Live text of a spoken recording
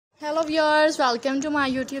Hello viewers, welcome to my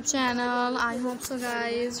YouTube channel. I hope so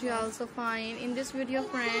guys you also fine. In this video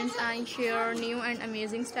friends, I share new and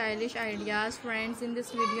amazing stylish ideas. Friends, in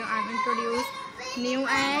this video I introduce new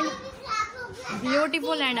and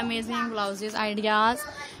beautiful and amazing blouses ideas.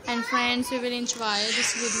 And friends, we will enjoy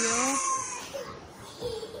this video.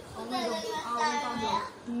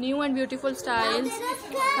 New and beautiful styles.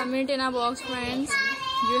 Comment in a box friends.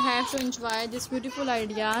 You have to enjoy these beautiful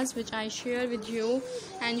ideas which I share with you,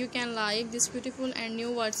 and you can like this beautiful and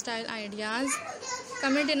new word style ideas.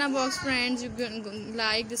 Comment in a box friends, you can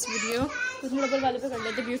like this video.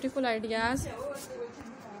 The beautiful ideas.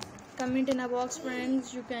 Comment in a box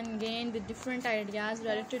friends, you can gain the different ideas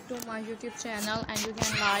related to my YouTube channel, and you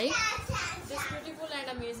can like this beautiful and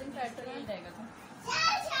amazing pattern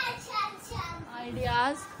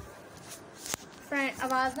ideas.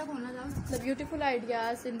 The beautiful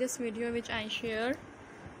ideas in this video which I share,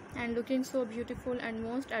 and looking so beautiful and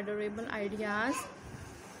most adorable ideas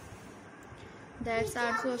that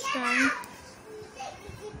are so stunning,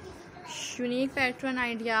 unique pattern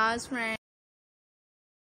ideas.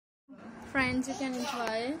 Friends, you can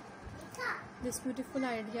enjoy this beautiful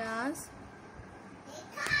ideas.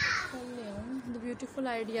 The beautiful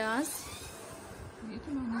ideas.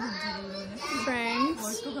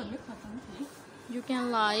 Friends, you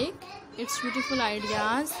can like its beautiful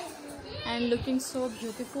ideas and looking so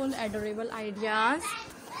beautiful adorable ideas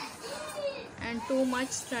and too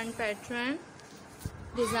much trend pattern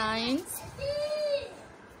designs.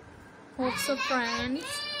 Hope so friends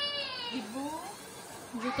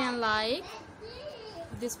you can like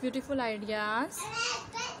this beautiful ideas,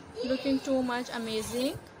 looking too much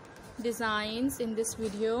amazing designs in this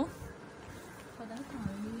video.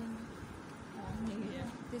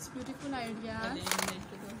 This beautiful ideas,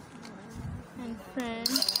 and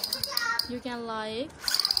friends you can like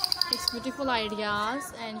its beautiful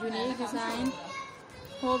ideas and unique design.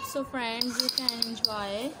 Hope so friends you can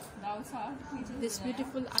enjoy this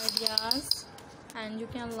beautiful ideas, and you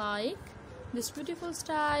can like this beautiful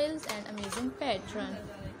styles and amazing pattern.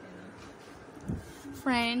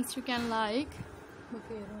 Friends, you can like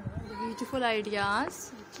the beautiful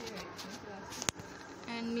ideas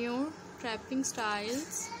and new trapping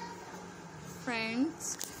styles.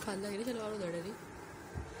 Friends,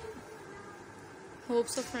 hope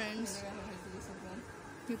so friends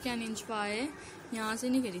you can enjoy. यहाँ से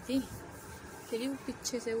नहीं करी थी चली वो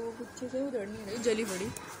पीछे से उधर नहीं रही जली पड़ी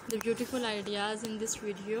the beautiful ideas in this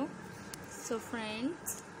video. So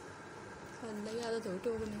friends,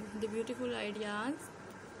 the beautiful ideas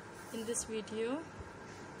in this video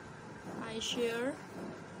I share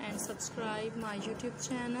and subscribe my YouTube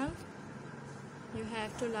channel. You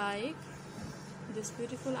have to like this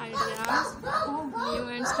beautiful ideas, new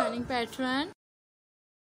and stunning pattern.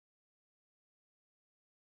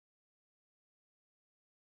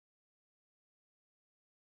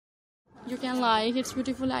 You can like its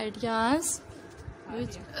beautiful ideas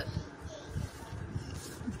which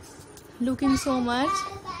looking so much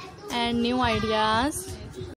and new ideas.